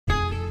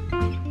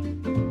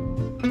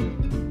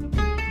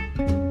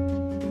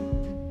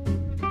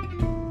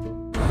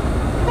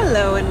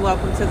Hello and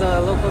welcome to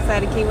the local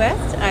side of Key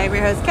West. I am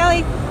your host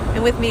Kelly,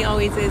 and with me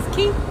always is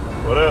Keith.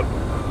 What up?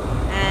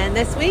 And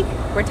this week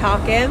we're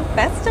talking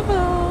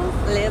festivals.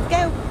 Let's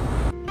go.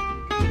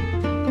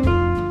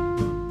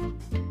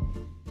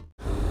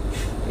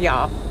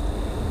 Y'all.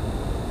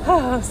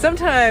 Oh,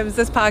 sometimes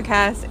this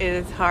podcast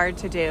is hard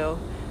to do,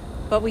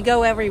 but we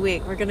go every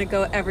week. We're going to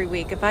go every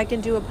week. If I can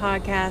do a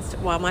podcast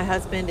while my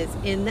husband is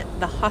in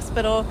the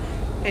hospital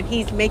and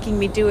he's making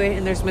me do it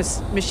and there's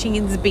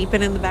machines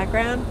beeping in the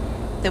background,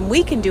 then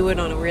we can do it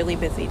on a really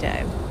busy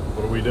day.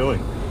 What are we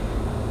doing?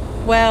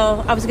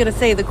 Well, I was going to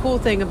say the cool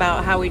thing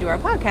about how we do our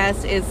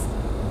podcast is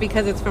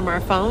because it's from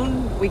our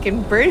phone, we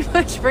can pretty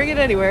much bring it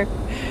anywhere,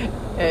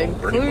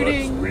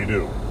 including we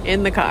do.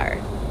 In the car,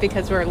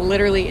 because we're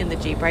literally in the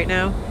Jeep right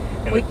now.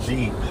 In a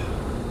Jeep.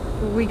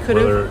 We could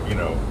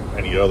have...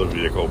 any other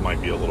vehicle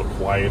might be a little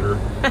quieter.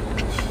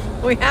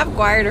 We have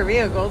quieter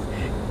vehicles.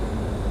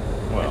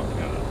 Well,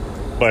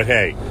 But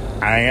hey,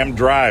 I am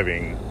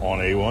driving on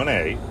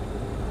A1A.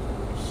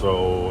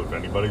 So if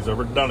anybody's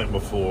ever done it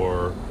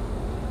before,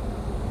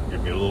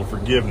 give me a little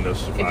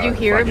forgiveness if I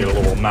get a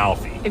little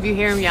mouthy. If you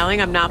hear him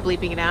yelling, I'm not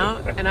bleeping it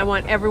out. And I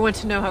want everyone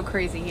to know how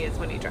crazy he is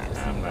when he drives.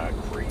 I'm not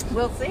crazy.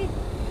 We'll see.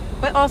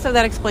 But also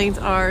that explains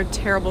our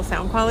terrible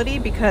sound quality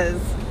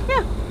because,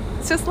 yeah,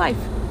 it's just life.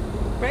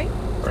 Right?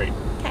 Right.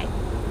 Okay.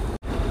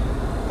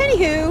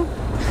 Anywho,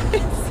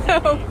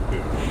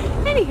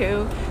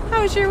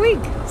 how was your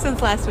week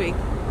since last week?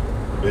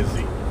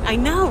 Busy. I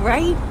know,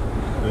 right?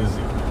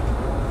 Busy.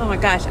 Oh my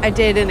gosh, I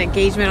did an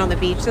engagement on the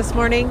beach this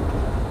morning.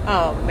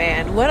 Oh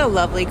man, what a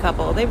lovely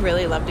couple. They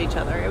really loved each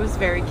other. It was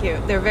very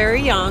cute. They're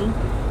very young.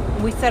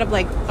 We set up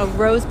like a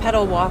rose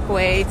petal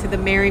walkway to the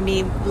Marry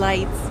Me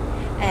lights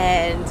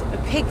and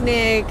a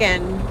picnic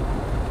and,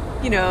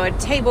 a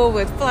table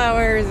with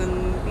flowers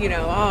and, it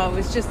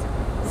was just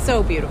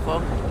so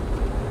beautiful.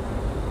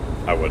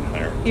 I wasn't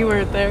there. You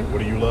weren't there? What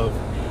do you love?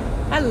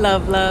 I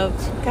love love.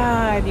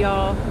 God,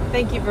 y'all.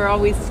 Thank you for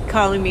always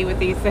calling me with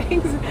these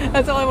things.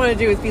 That's all I want to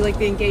do is be like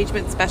the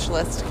engagement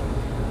specialist.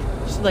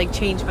 Should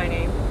change my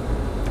name.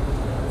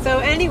 So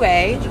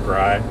anyway. Did you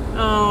cry?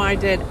 Oh, I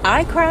did.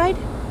 I cried,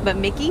 but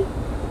Mickey,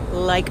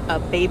 like a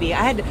baby.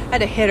 I had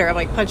to hit her. I'm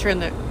like, punch her in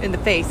the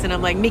face. And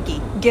I'm like,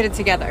 Mickey, get it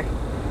together.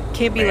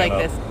 Can't be like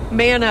this.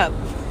 Man up.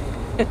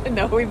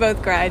 No, we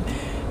both cried.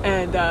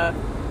 And,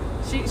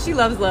 She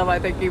loves love, I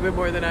think, even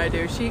more than I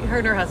do. Her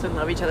and her husband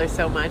love each other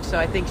so much, so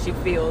I think she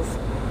feels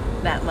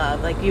that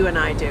love like you and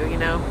I do,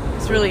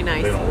 It's really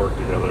nice. They don't work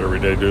together every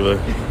day, do they?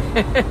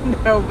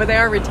 No, but they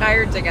are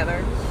retired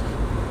together.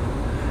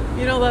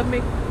 You don't love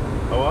me?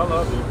 Oh, I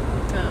love you.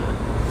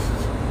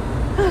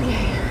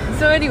 Okay.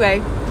 So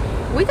anyway,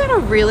 we got a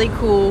really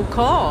cool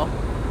call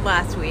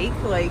last week.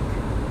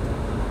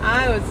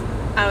 I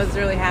was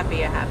really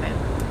happy it happened.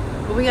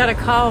 But we got a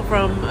call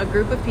from a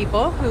group of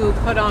people who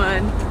put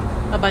on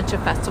a bunch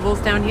of festivals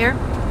down here.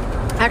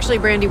 Actually,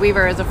 Brandy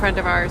Weaver is a friend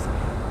of ours.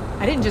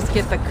 I didn't just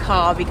get the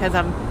call because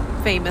I'm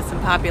famous and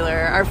popular.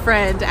 Our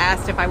friend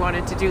asked if I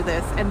wanted to do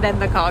this, and then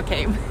the call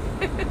came.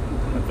 I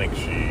think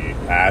she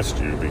asked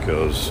you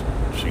because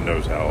she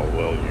knows how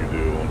well you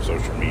do on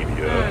social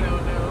media. I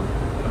don't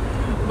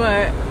know.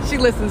 But she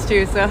listens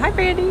too, so hi,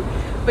 Brandy.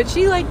 But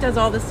she does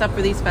all this stuff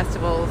for these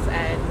festivals,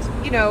 and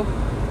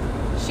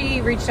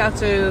she reached out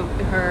to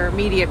her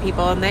media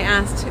people and they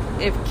asked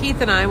if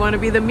Keith and I want to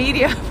be the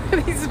media for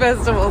these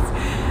festivals.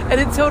 And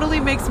it totally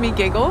makes me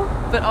giggle,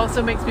 but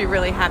also makes me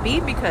really happy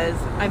because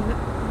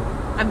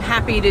I'm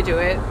happy to do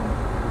it.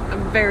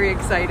 I'm very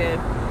excited.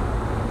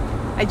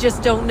 I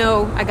just don't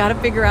know. I got to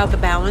figure out the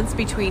balance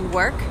between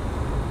work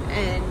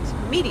and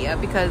media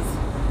because,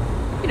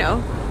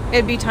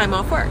 it'd be time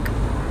off work.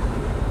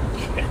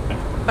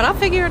 But I'll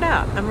figure it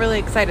out. I'm really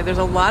excited. There's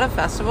a lot of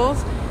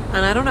festivals.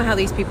 And I don't know how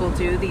these people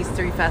do these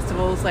 3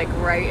 festivals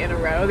right in a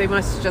row. They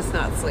must just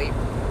not sleep.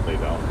 They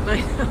don't. I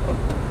know.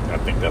 I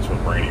think that's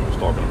what Brandy was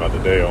talking about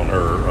today on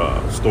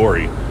her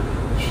story.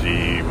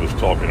 She was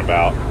talking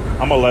about,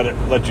 I'm going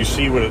to let you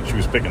see she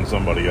was picking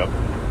somebody up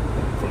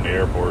from the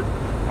airport.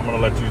 I'm going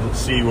to let you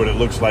see what it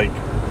looks like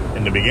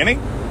in the beginning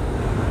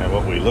and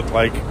what we look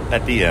like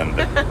at the end.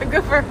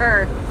 Good for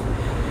her.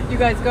 You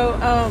guys go,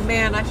 oh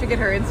man, I should get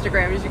her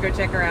Instagram. You should go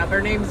check her out. Her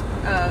name's,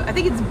 I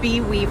think it's B.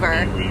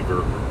 Weaver. B.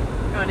 Weaver.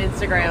 On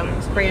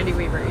Instagram, Brandy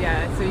Weaver,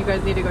 yeah. So you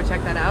guys need to go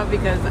check that out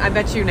because I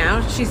bet you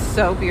now she's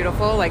so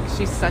beautiful.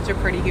 She's such a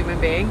pretty human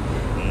being.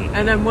 Mm-hmm.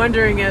 And I'm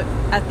wondering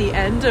at the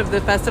end of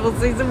the festival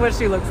season what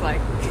she looks like.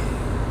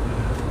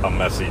 A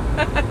messy,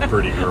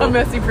 pretty girl. A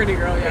messy, pretty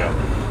girl,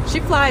 yeah.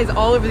 She flies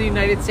all over the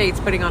United States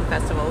putting on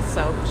festivals,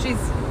 so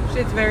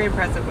it's very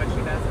impressive what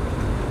she does.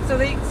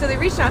 So they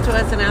reached out to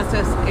us and asked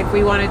us if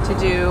we wanted to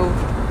do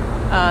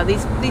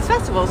these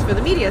festivals for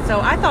the media.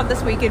 So I thought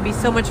this week it'd be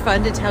so much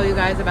fun to tell you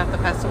guys about the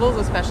festivals,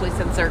 especially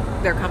since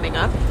they're coming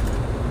up.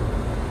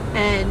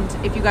 And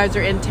if you guys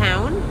are in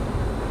town,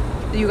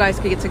 you guys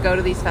could get to go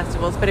to these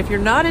festivals. But if you're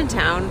not in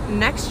town,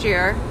 next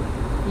year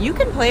you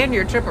can plan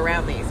your trip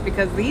around these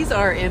because these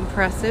are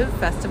impressive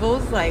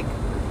festivals,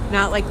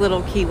 not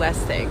little Key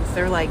West things.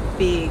 They're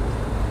big,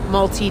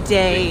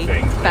 multi-day Big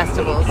things in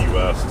festivals. Little Key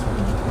West.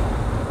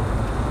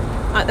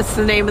 That's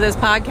the name of this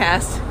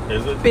podcast.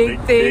 Is it? Big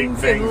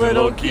Things in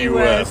Little Key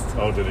West.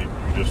 Oh, did you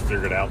just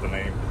figured out the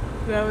name?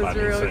 That was I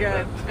didn't real say good.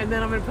 that. And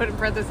then I'm going to put in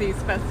parentheses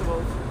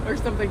festivals or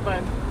something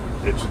fun.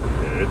 It's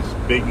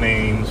big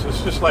names.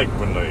 It's just like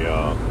when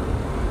the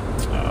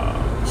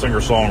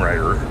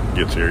singer-songwriter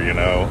gets here, you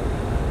know,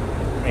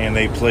 and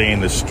they play in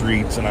the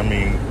streets. And I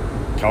mean,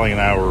 Kelly and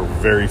I were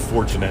very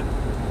fortunate.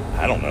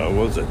 I don't know,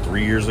 what was it,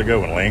 3 years ago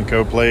when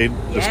Lanco played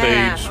the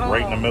stage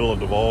right in the middle of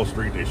Duval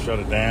Street? They shut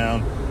it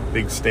down,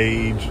 big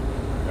stage,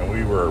 and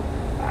we were,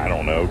 I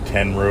don't know,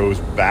 10 rows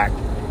back,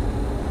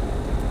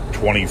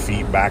 20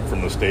 feet back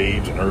from the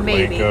stage, and heard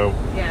Maybe. Lanco.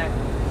 Yeah.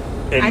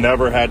 It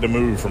never had to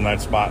move from that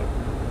spot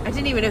I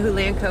didn't even know who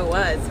Lanco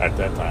was. at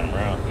that time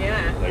around.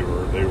 Yeah. They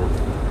were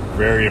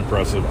very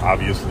impressive,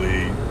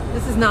 obviously.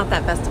 This is not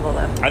that festival,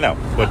 though. I know,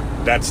 but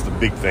that's the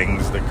big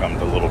things that come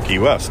to Little Key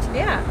West.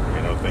 Yeah.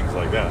 You know, things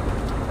like that.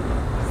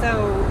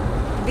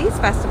 So these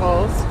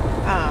festivals,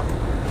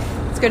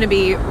 it's going to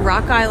be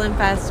Rock Island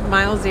Fest,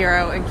 Mile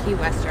Zero, and Key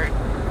Western.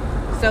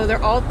 So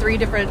they're all three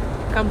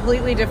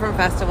completely different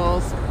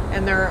festivals,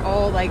 and they're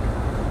all like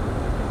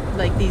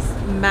these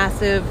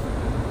massive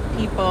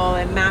people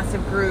and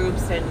massive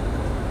groups, and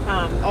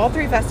all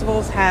three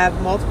festivals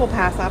have multiple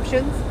pass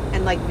options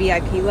and like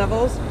VIP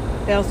levels.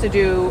 They also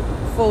do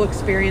full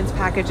experience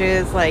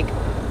packages. Like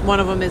one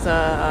of them is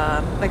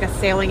a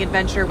sailing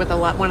adventure with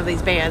one of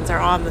these bands are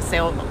on the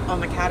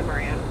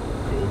catamaran,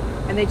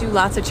 and they do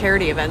lots of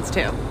charity events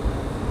too,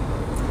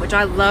 which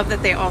I love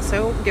that they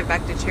also give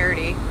back to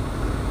charity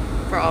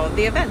for all of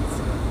the events.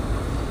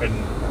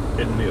 And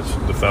in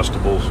the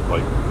festivals,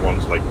 like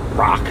one's like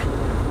rock,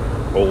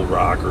 old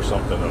rock or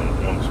something,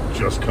 and one's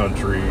just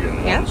country,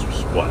 and one's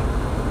what?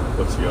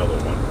 What's the other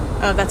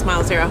one? That's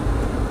Mile Zero.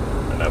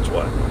 And that's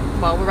what?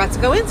 Well, we're about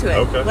to go into it.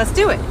 Okay. Let's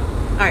do it.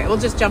 All right, we'll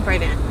just jump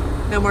right in.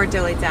 No more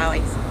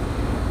dilly-dallies.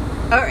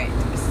 All right,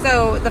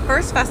 so the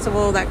first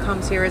festival that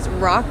comes here is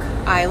Rock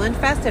Island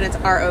Fest, and it's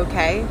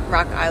ROK,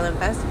 Rock Island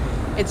Fest.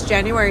 It's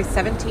January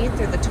 17th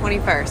through the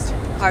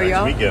 21st. Are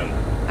y'all? Next weekend.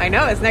 I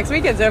know, it's next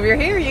weekend, so if you're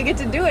here, you get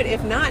to do it.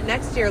 If not,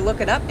 next year, look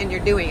it up, and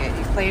you're doing it.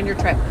 You planned your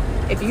trip.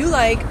 If you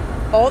like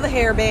all the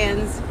hair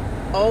bands,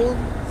 old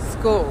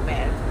school,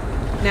 man.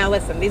 Now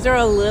listen, these are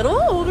a little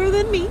older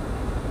than me,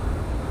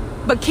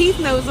 but Keith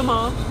knows them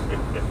all.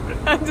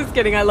 I'm just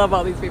kidding. I love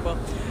all these people.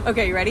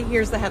 Okay, you ready?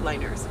 Here's the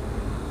headliners.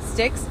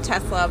 Styx,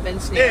 Tesla,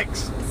 Vince Neil.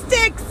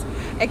 Styx!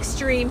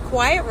 Extreme,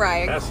 Quiet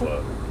Riot.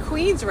 Tesla.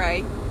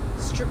 Queensryche.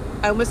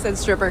 I almost said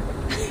stripper.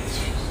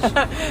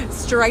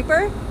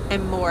 Striper,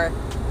 and more.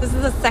 This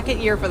is the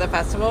second year for the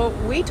festival.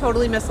 We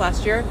totally missed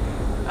last year.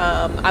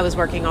 I was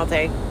working all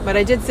day, but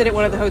I did sit at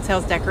one of the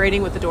hotels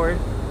decorating with the door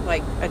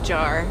like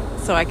ajar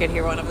so I could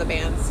hear one of the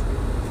bands.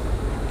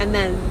 And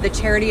then the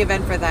charity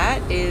event for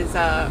that is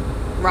the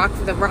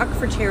Rock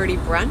for Charity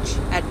brunch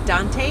at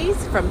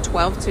Dante's from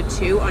 12 to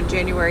 2 on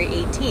January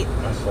 18th.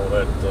 I saw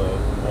that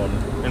on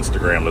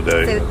Instagram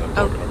today. Them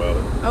talking about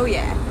it. Oh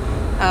yeah.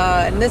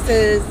 And this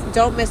is,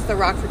 don't miss the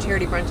Rock for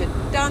Charity brunch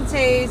at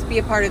Dante's. Be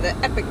a part of the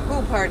epic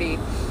pool party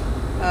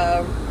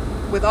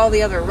with all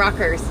the other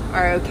rockers,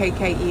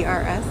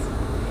 ROKKERS,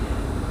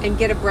 and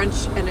get a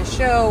brunch and a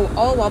show,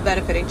 all while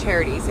benefiting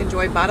charities.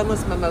 Enjoy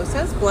bottomless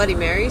mimosas, Bloody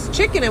Marys,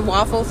 chicken and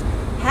waffles,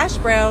 hash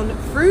brown,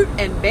 fruit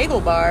and bagel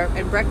bar,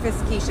 and breakfast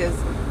quiches,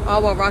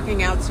 all while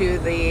rocking out to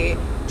the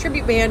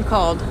tribute band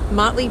called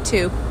Motley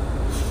 2.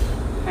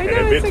 I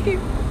know, it's so cute.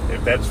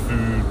 If that's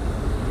food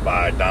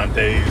by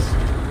Dante's,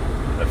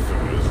 that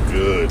food is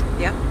good.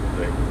 Yep.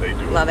 They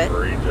do Love a it.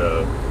 great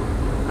job.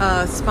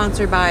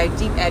 Sponsored by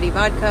Deep Eddy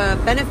Vodka,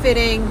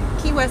 benefiting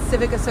Key West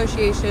Civic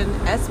Association,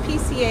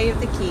 SPCA of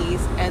the Keys,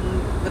 and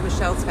the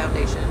Michelle's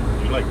Foundation.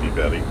 You like Deep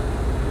Eddy?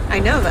 I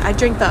know that. I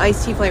drink the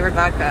iced tea flavored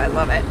vodka. I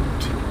love it.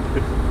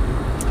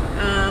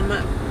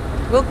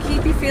 We'll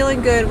keep you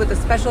feeling good with the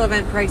special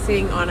event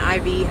pricing on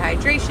IV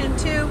hydration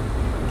too.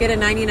 Get a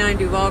 $99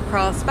 Duval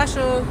Crawl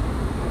special.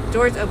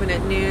 Doors open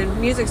at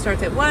noon. Music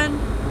starts at 1.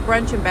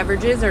 Brunch and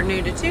beverages are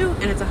noon to 2,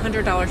 and it's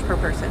 $100 per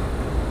person.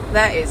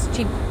 That is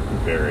cheap.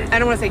 Very. I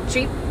don't want to say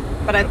cheap,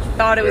 but I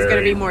thought it was going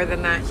to be more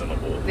than that.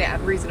 Reasonable. Yeah,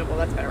 reasonable.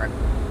 That's better.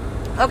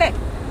 Okay,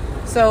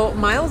 so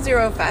Mile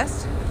Zero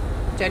Fest,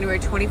 January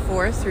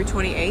 24th through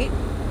 28th.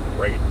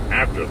 Right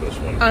after this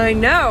one. I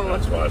know.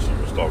 That's why she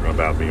was talking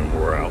about being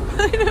wore out.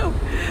 I know.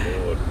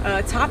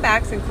 Lord. Top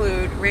acts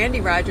include Randy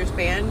Rogers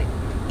Band,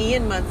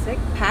 Ian Munsick,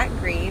 Pat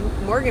Green,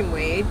 Morgan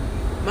Wade,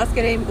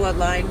 Muscadine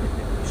Bloodline,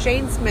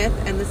 Shane Smith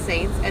and the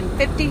Saints, and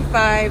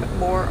 55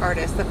 more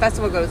artists. The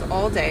festival goes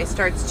all day.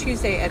 Starts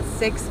Tuesday at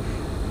 6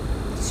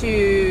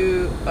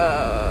 to...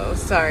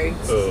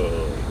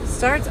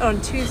 Starts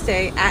on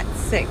Tuesday at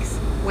 6.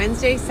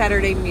 Wednesday,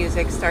 Saturday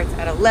music starts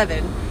at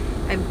 11.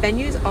 And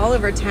venues all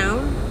over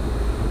town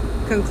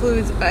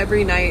concludes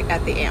every night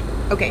at the Amp.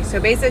 Okay, so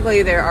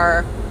basically there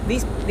are...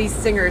 These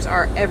singers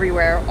are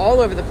everywhere, all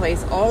over the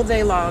place, all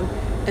day long.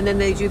 And then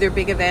they do their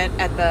big event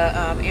at the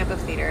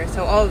amphitheater.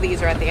 So all of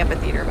these are at the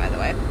amphitheater, by the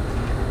way.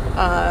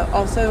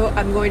 Also,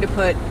 I'm going to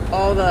put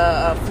all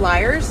the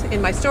flyers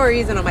in my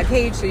stories and on my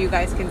page so you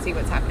guys can see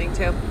what's happening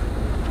too.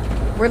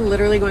 We're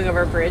literally going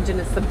over a bridge, and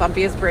it's the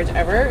bumpiest bridge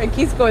ever. It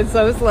keeps going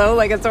so slow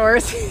like it's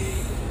horse.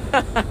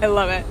 I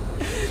love it.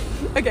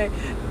 Okay.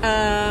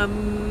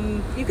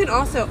 You can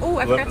also... Oh,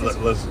 I forgot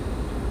to...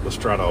 Let's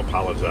try to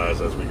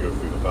apologize as we go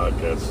through the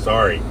podcast.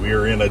 Sorry, we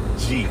are in a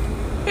Jeep.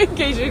 In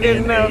case you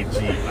didn't know. A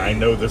Jeep. I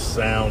know this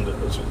sound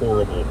is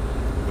horrible.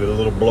 The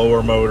little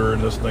blower motor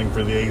and this thing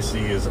for the AC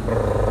is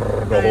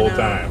the whole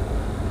time.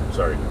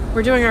 Sorry.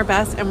 We're doing our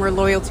best, and we're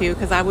loyal to you,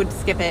 because I would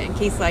skip it, and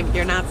Keith's like,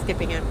 you're not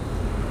skipping it.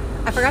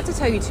 I forgot to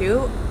tell you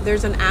too,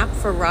 there's an app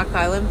for Rock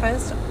Island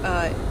Fest.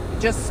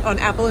 Just on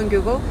Apple and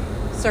Google,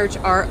 search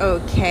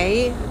ROK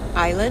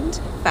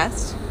Island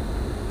Fest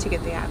to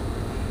get the app.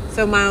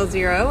 So Mile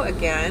Zero,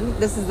 again,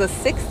 this is the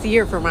 6th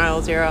year for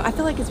Mile Zero. I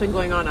feel like it's been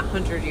going on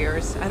 100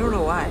 years. I don't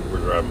know why. We're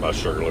driving by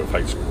Sugarloaf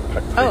High School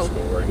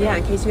right now. Yeah,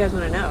 in case you guys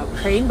want to know.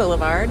 Crane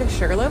Boulevard,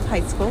 Sugarloaf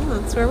High School,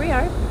 that's where we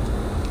are.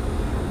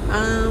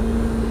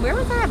 Where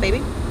was that, baby?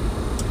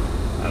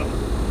 I don't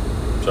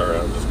know. Sorry,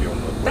 I was just giving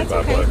the That's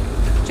okay.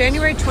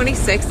 January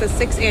 26th, the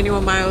 6th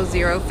annual Mile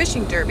Zero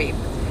Fishing Derby.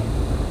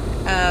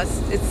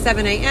 It's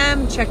 7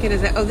 a.m. Check-in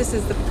is at... Oh, this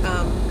is the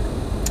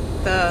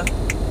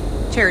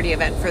charity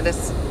event for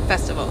this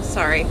festival.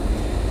 Sorry.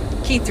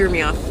 Keith threw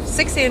me off.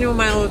 6th annual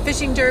Mile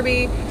Fishing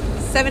Derby,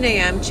 7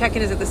 a.m.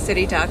 Check-in is at the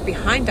City Dock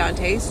behind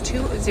Dante's,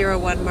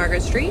 201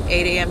 Margaret Street.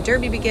 8 a.m.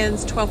 Derby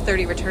begins.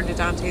 12:30 return to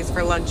Dante's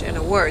for lunch and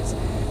awards.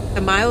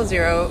 The Mile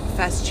Zero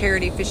Fest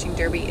Charity Fishing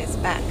Derby is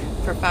back.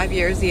 For 5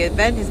 years, the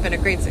event has been a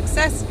great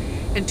success,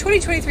 and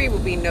 2023 will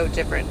be no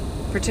different.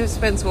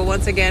 Participants will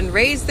once again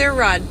raise their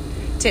rod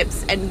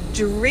tips and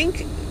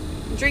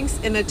drinks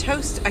in a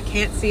toast. I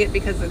can't see it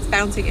because it's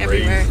bouncing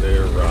everywhere. Raise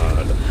their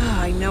rod. Oh,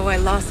 I know, I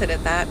lost it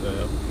at that.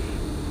 Yeah.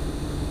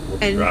 We'll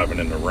be driving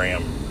in the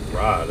Ram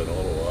rod in a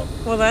little while.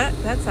 Well,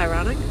 that's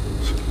ironic.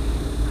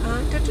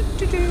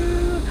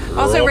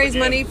 Also raise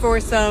money for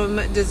some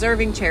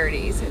deserving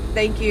charities.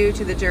 Thank you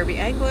to the Derby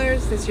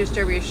anglers. This year's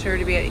Derby is sure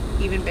to be an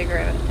even bigger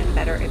and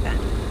better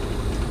event.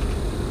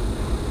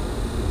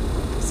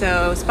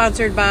 So,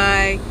 sponsored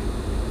by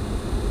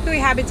Hui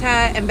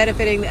Habitat and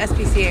benefiting the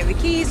SPCA of the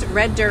Keys,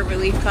 Red Dirt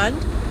Relief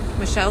Fund,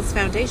 Michelle's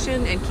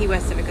Foundation, and Key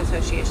West Civic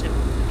Association.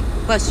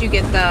 Plus, you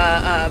get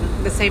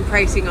the same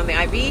pricing on the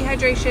IV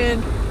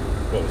hydration.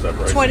 What was that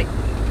price?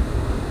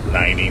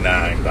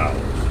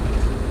 $99.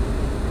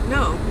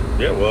 No.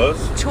 Yeah, it was.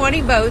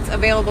 20 boats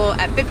available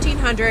at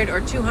 $1,500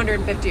 or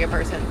 $250 a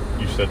person.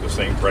 You said the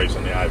same price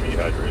on the IV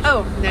hydration.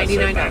 Oh, $99. I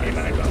said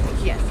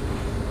 $99. Yes.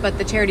 But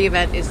the charity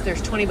event is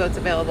there's 20 boats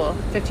available,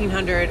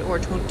 $1,500 or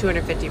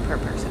 $250 per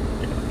person.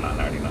 Yeah, not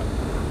 $99.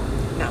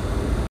 No.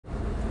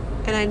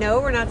 And I know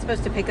we're not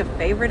supposed to pick a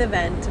favorite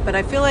event, but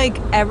I feel like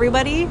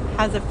everybody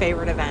has a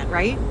favorite event,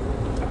 right?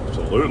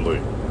 Absolutely.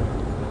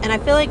 And I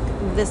feel like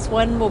this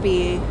one will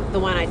be the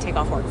one I take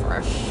off work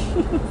for.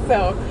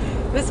 So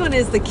this one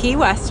is the Key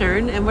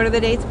Western. And what are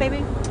the dates,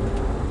 baby?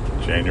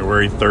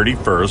 January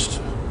 31st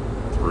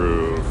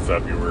through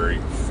February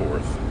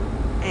 4th.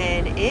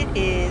 And it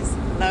is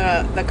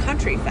the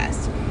Country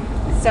Fest.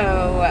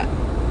 So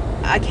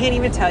I can't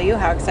even tell you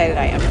how excited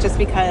I am, just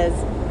because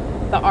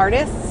the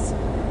artists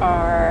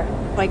are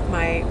like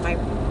my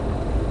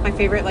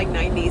favorite, like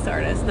 90s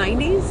artists.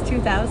 90s?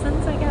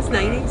 2000s, I guess?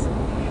 90s?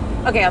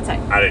 Okay, I'll tell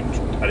you. I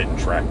didn't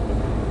track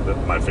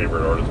my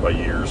favorite artists by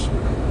years.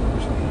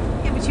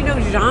 Yeah, but you know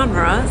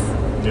genres.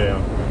 Yeah.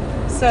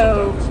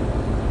 So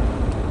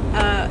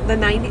the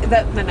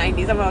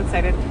 90s, I'm all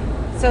excited.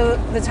 So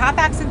the top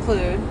acts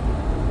include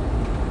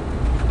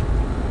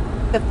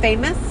the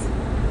famous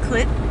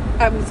Clay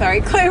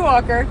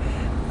Walker,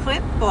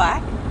 Clint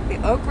Black, the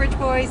Oak Ridge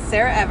Boys,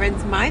 Sarah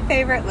Evans, my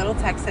favorite, Little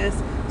Texas,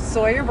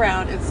 Sawyer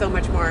Brown, and so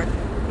much more.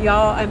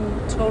 Y'all,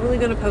 I'm totally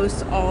going to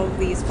post all of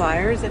these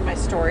flyers in my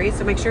stories,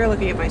 so make sure you're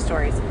looking at my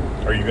stories.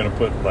 Are you going to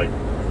put, like,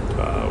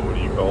 what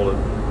do you call it?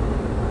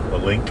 A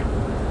link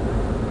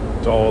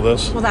to all of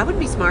this? Well, that would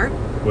be smart.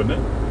 Wouldn't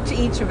it? To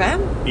each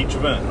event? Each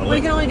event. Well,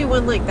 you can only do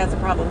one link. That's a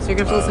problem. So you're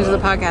going to have to listen to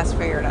the podcast to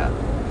figure it out.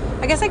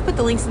 I guess I could put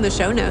the links in the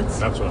show notes.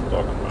 That's what I'm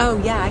talking about. Oh,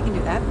 yeah, I can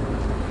do that.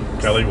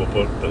 Kelly will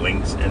put the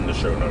links in the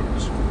show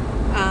notes.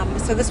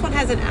 So this one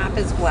has an app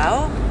as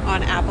well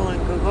on Apple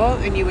and Google,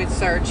 and you would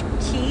search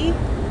Key,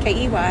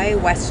 K-E-Y,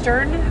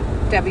 Western,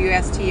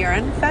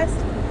 W-S-T-R-N Fest,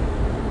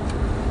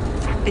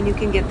 and you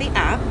can get the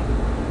app.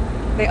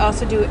 They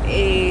also do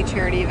a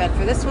charity event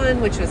for this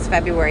one, which was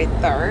February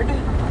 3rd,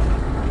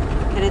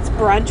 and it's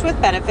brunch with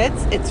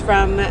benefits. It's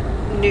from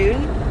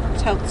noon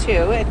till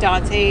 2 at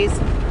Dante's,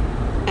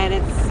 and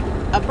it's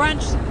a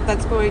brunch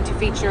that's going to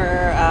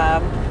feature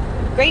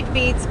great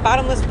beats,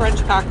 bottomless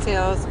brunch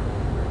cocktails,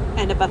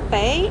 and a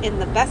buffet in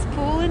the best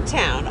pool in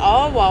town,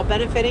 all while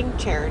benefiting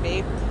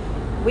charity.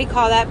 We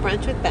call that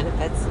brunch with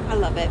benefits. I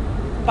love it.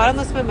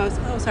 Bottomless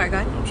mimosa. Oh, sorry, go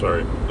ahead. I'm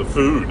sorry. The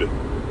food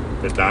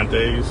at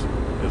Dante's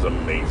is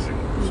amazing.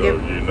 So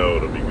you know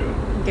it'll be good.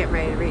 I'm getting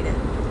ready to read it.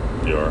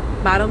 You are.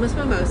 Bottomless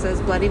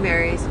mimosas, Bloody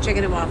Marys,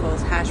 chicken and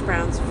waffles, hash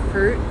browns,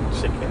 fruit.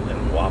 Chicken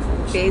and and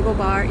waffles. Bagel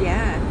bar,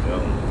 yeah.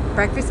 Yeah,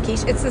 Breakfast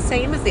quiche. It's the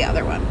same as the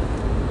other one,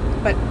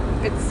 but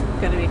it's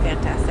going to be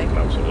fantastic.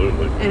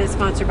 absolutely. And it's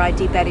sponsored by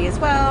Deep Eddy as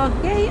well.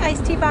 Yay,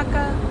 iced tea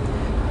vodka.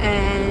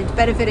 And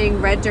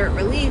benefiting Red Dirt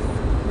Relief,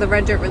 the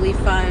Red Dirt Relief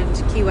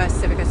Fund, Key West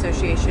Civic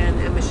Association,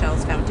 and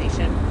Michelle's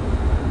Foundation.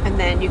 And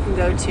then you can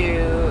go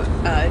to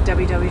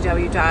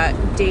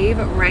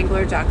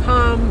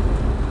www.davewrangler.com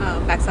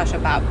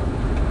 /about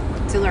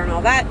to learn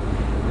all that.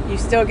 You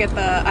still get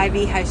the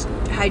IV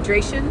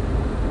hydration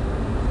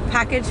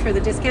package for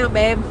the discount,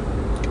 babe.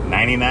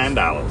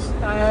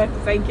 $99.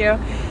 Thank you.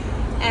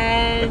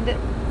 And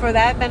for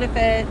that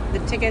benefit, the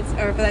tickets,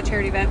 or for that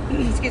charity event,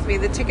 excuse me,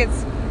 the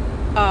tickets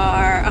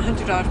are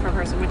 $100 per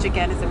person, which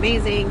again is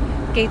amazing.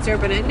 Gates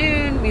open at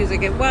noon,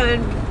 music at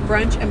 1,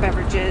 brunch and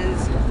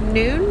beverages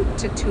noon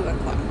to 2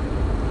 o'clock.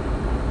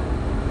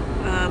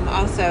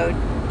 Also,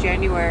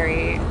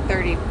 January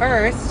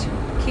 31st,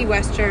 Key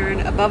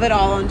Western Above It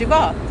All in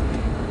Duval.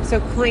 So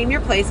claim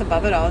your place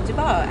above it all in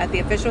Duval at the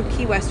official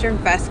Key Western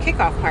Fest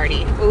kickoff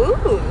party.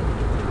 Ooh.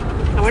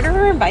 I wonder if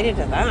we're invited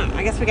to that.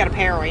 I guess we got to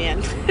pay our way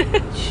in.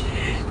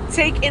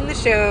 Take in the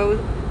show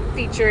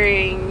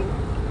featuring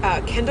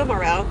Kendall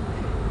Morrell,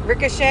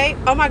 Ricochet.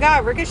 Oh my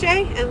God,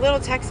 Ricochet and Little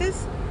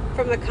Texas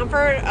from the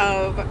comfort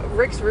of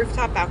Rick's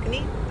rooftop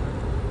balcony.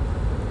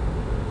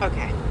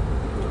 Okay.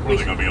 Was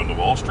it going to be on the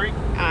Wall Street?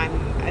 I'm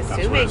That's what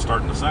assuming. it's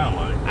starting to sound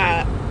like.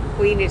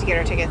 We need to get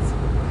our tickets.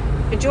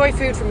 Enjoy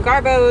food from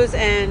Garbo's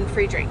and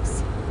free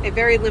drinks. A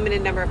very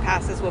limited number of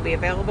passes will be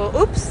available.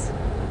 Oops.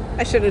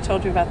 I should have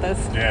told you about this.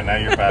 Yeah, now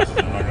your passes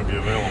are not going to be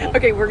available.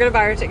 Okay, we're going to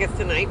buy our tickets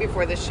tonight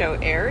before the show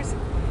airs.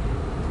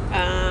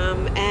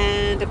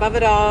 And above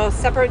it all,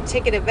 separate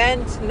ticket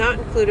event, not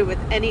included with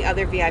any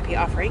other VIP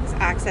offerings.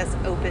 Access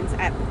opens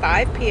at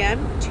 5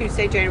 p.m.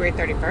 Tuesday, January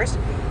 31st,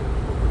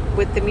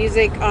 with the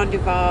music on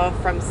Duval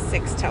from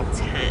 6 till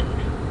 10.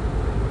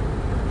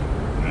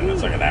 Man,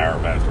 that's like an hour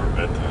past our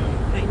bedtime.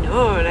 I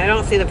know, and I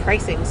don't see the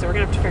pricing, so we're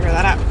going to have to figure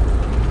that out.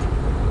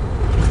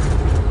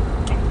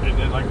 Isn't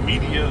it like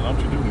media? Don't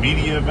you do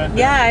media event?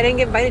 Yeah, I didn't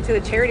get invited to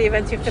the charity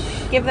events. You have to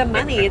give them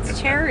money.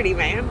 It's charity,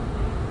 man.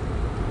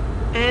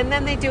 And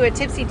then they do a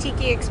Tipsy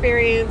Tiki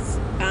experience,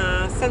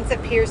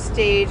 Sunset Pier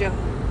stage, a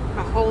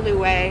whole new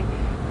way.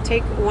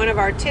 Take one of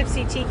our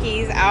Tipsy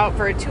Tikis out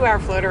for a 2-hour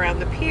float around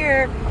the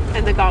pier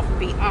and the Gulf and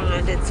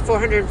Beyond. It's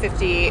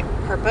 $450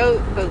 per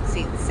boat, boat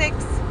seat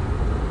 6.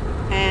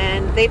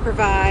 And they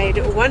provide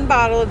 1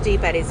 bottle of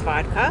Deep Eddy's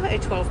vodka, a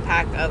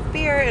 12-pack of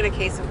beer, and a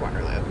case of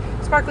Waterloo.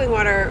 Sparkling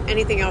water,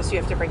 anything else you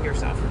have to bring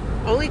yourself.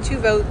 Only 2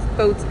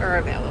 boats are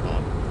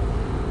available.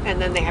 And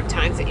then they have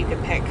times that you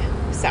can pick.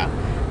 So,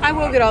 I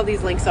will get all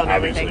these links on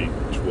Obviously,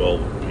 everything.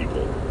 12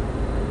 people.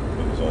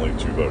 And there's only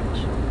 2 boats.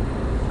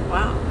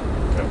 Wow.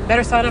 Okay.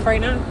 Better sign up right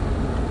now.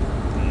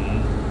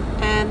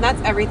 Mm-hmm. And that's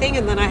everything.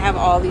 And then I have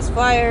all these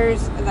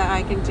flyers that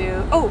I can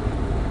do. Oh,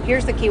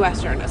 here's the Key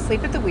Western.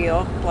 Asleep at the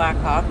Wheel,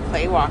 Blackhawk,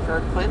 Clay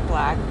Walker, Clint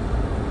Black,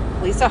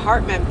 Lisa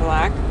Hartman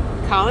Black,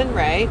 Colin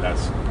Ray.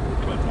 That's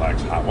Clint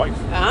Black's hot wife.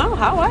 Oh,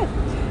 hot wife.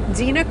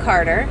 Dina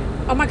Carter.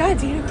 Oh my God,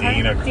 Dina Carter.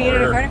 Dina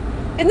Carter.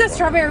 Isn't that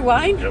Strawberry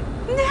Wine? Yep.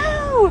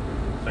 No!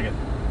 Sing it.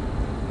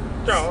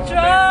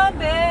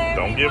 Strawberry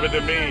Don't give it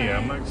to me. Wine.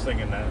 I'm not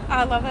singing that.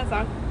 I love that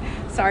song.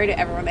 Sorry to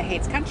everyone that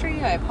hates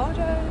country. I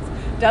apologize.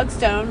 Doug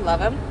Stone,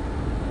 love him.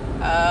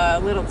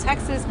 Little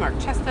Texas, Mark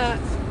Chestnut,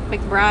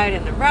 McBride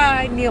and the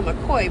Bride, Neil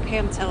McCoy,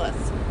 Pam Tillis,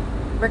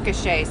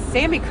 Ricochet,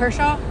 Sammy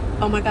Kershaw.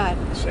 Oh my God.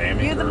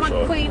 Sammy You're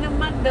Kershaw. the queen of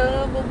my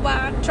double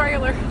wide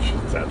trailer.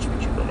 That's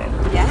what you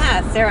remember.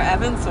 Yeah, Sarah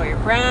Evans, Sawyer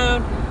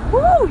Brown.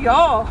 Woo,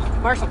 y'all.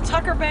 Marshall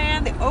Tucker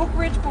Band, the Oak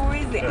Ridge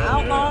Boys, the Hell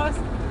Outlaws.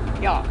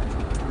 Y'all,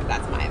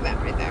 that's my event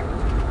right there.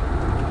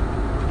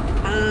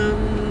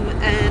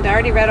 And I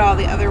already read all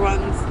the other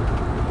ones.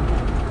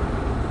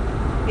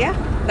 Yeah,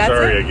 that's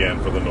Sorry it. again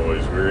for the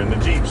noise. We're in the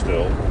Jeep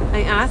still.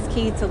 I asked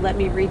Keith to let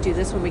me redo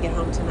this when we get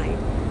home tonight.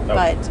 Oh.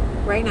 But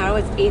right now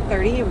it's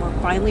 8:30 and we're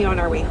finally on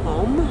our way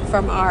home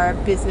from our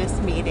business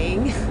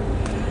meeting.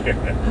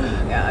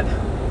 Oh, God.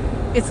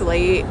 It's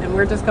late and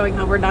we're just going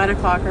home. We're 9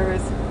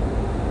 o'clockers.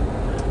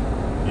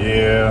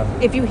 Yeah.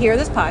 If you hear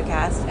this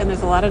podcast and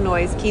there's a lot of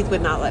noise, Keith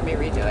would not let me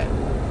redo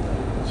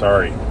it.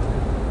 Sorry.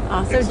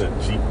 Also, It's a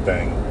Jeep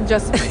thing.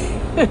 just...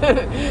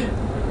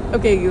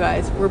 Okay, you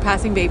guys, we're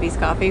passing Baby's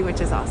Coffee, which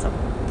is awesome.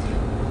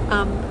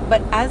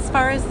 But as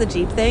far as the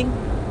Jeep thing,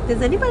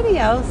 does anybody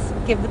else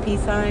give the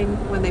peace sign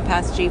when they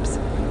pass Jeeps?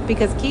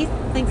 Because Keith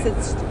thinks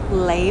it's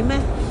lame,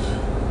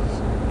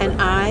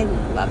 and I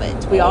love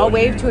it. We all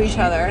wave you to each Jeep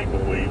other.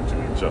 People wave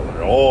to each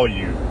other. All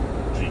you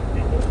Jeep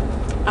people.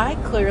 I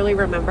clearly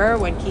remember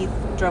when Keith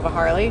drove a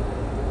Harley,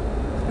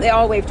 they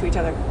all wave to each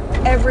other.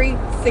 Every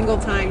single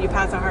time you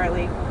pass a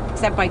Harley,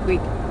 except Bike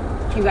Week,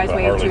 you guys The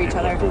wave to Harley each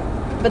people other. do.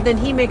 But then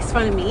he makes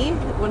fun of me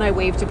when I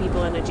wave to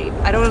people in a Jeep.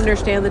 I don't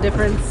understand the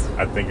difference.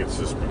 I think it's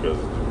just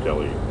because of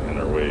Kelly and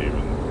her wave.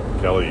 And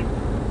Kelly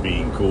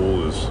being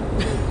cool is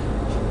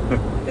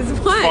It's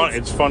what? fun.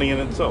 It's funny in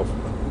itself.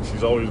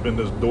 She's always been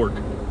this dork.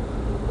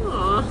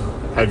 Aw.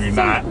 Have you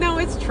not? No,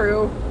 it's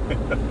true.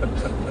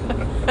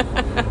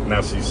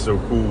 Now she's so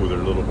cool with her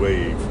little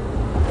wave.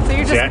 So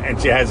you're just...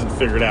 And she hasn't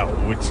figured out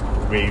which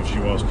wave she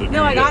wants to do.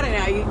 No, I got it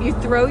yet. now. You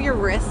throw your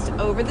wrist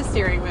over the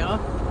steering wheel,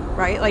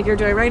 right? Like you're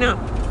doing right now.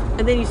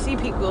 And then you see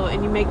people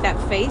and you make that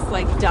face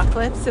like duck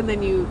lips and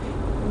then you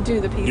do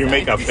the peace You sign.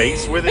 make a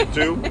face with it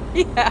too?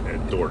 Yeah.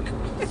 Dork.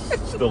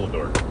 Still a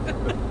dork.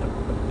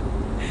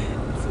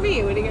 It's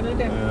me. What are you going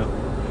to do?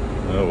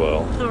 Oh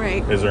well. All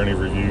right. Is there any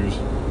reviews?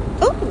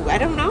 Oh, I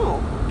don't know.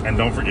 And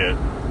don't forget,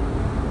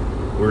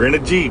 we're in a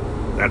Jeep.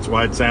 That's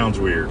why it sounds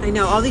weird. I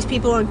know. All these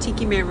people on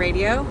Tiki Man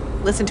Radio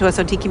listen to us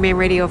on Tiki Man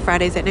Radio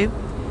Fridays at noon.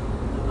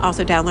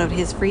 Also download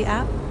his free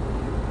app.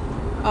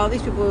 All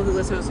these people who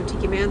listen to us on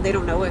Tiki Man, they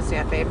don't know us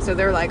yet, babe. So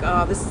they're like,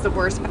 oh, this is the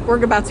worst.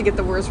 We're about to get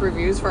the worst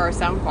reviews for our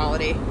sound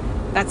quality.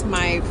 That's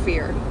my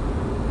fear.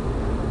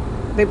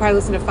 They probably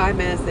listened to 5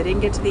 minutes. They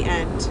didn't get to the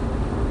end.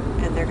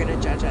 And they're going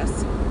to judge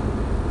us.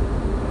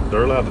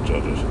 They're allowed to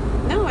judge us.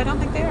 No, I don't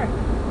think they are.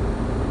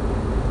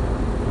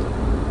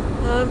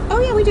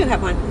 Oh, yeah, we do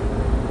have one.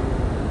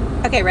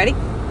 Okay, ready?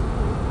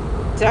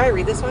 Did I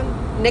read this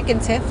one? Nick and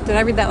Tiff. Did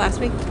I read that last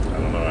week? I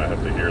don't know. I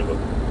have to hear the...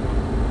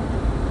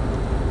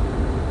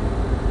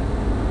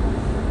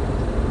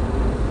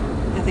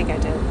 I think I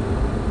did.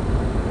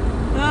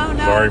 Oh,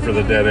 no. Sorry for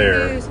the dead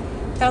air. Reviews.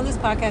 Found this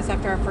podcast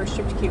after our first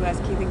trip to Key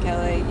West, Keith and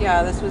Kelly.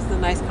 Yeah, this was the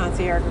nice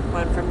concierge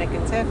one from Nick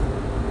and Tiff.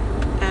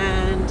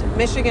 And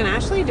Michigan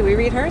Ashley, do we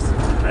read hers?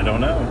 I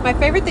don't know. My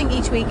favorite thing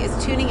each week is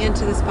tuning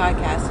into this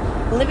podcast.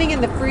 Living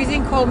in the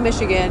freezing cold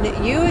Michigan,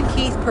 you and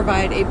Keith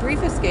provide a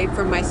brief escape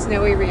from my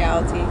snowy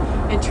reality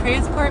and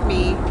transport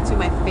me to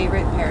my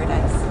favorite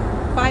paradise.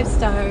 5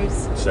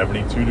 stars.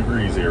 72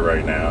 degrees here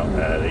right now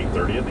at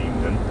 8:30 in the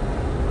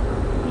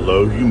evening.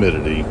 Low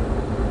humidity.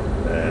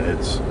 And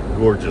it's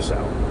gorgeous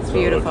out. It's so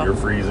beautiful. If you're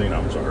freezing,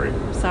 I'm sorry.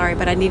 Sorry,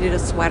 but I needed a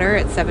sweater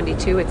at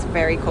 72. It's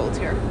very cold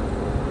here.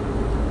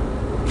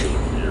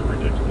 You're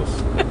ridiculous.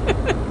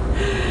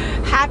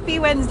 Happy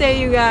Wednesday,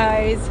 you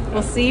guys.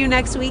 We'll see you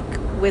next week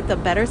with a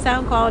better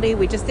sound quality.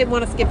 We just didn't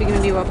want to skip you a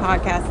new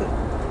podcast.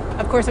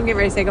 Of course, I'm getting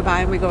ready to say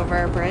goodbye and we go over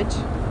our bridge.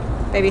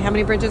 Baby, how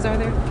many bridges are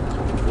there?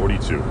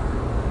 42.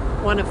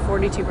 One of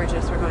 42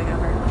 bridges we're going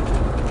over.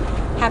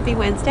 Happy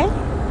Wednesday.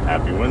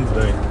 Happy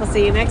Wednesday. We'll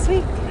see you next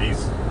week.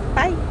 Peace.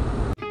 Bye.